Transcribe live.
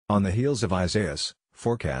On the heels of Isaias,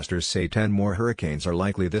 forecasters say 10 more hurricanes are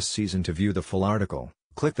likely this season. To view the full article,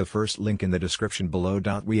 click the first link in the description below.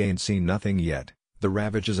 We ain't seen nothing yet. The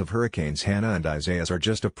ravages of Hurricanes Hanna and Isaias are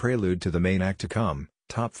just a prelude to the main act to come,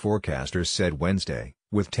 top forecasters said Wednesday,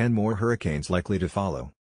 with 10 more hurricanes likely to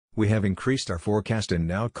follow. We have increased our forecast and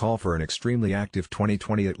now call for an extremely active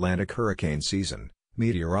 2020 Atlantic hurricane season,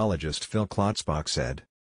 meteorologist Phil Klotzbach said.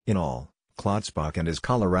 In all, Klotzbach and his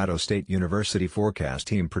Colorado State University forecast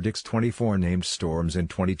team predicts 24 named storms in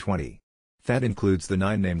 2020. That includes the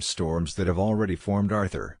 9 named storms that have already formed: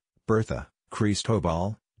 Arthur, Bertha,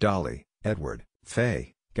 Cristobal, Dolly, Edouard,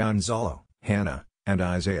 Faye, Gonzalo, Hanna, and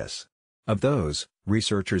Isaias. Of those,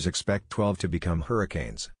 researchers expect 12 to become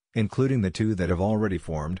hurricanes, including the 2 that have already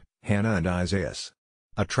formed, Hanna and Isaias.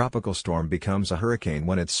 A tropical storm becomes a hurricane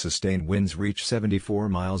when its sustained winds reach 74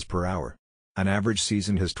 miles per hour. An average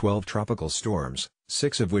season has 12 tropical storms,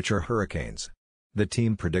 6 of which are hurricanes. The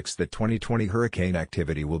team predicts that 2020 hurricane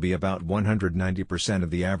activity will be about 190% of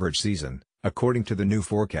the average season, according to the new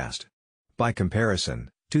forecast. By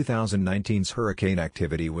comparison, 2019's hurricane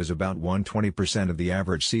activity was about 120% of the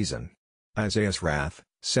average season. Isaias wrath,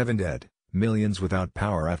 7 dead, millions without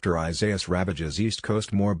power after Isaias ravages East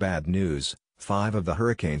CoastMore. Bad news: 5 of the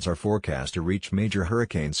hurricanes are forecast to reach major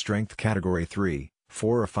hurricane strength Category 3,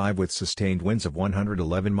 4 or 5 with sustained winds of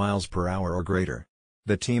 111 miles per hour or greater.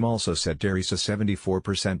 The team also said there is a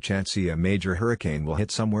 74% chance a major hurricane will hit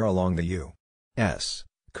somewhere along the U.S.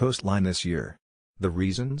 coastline this year. The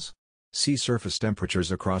reasons? Sea surface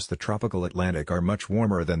temperatures across the tropical Atlantic are much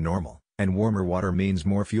warmer than normal, and warmer water means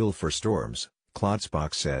more fuel for storms,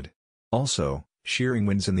 Klotzbach said. Also, shearing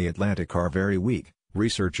winds in the Atlantic are very weak,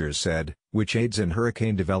 researchers said, which aids in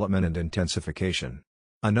hurricane development and intensification.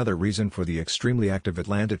 Another reason for the extremely active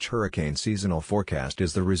Atlantichurricane seasonal forecast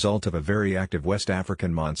is the result of a very active West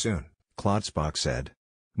African monsoon, Klotzbach said.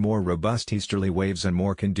 More robust easterly waves and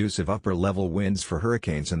more conducive upper-level winds for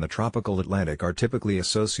hurricanes in the tropical Atlantic are typically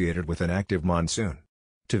associated with an active monsoon.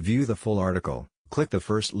 To view the full article, click the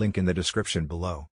first link in the description below.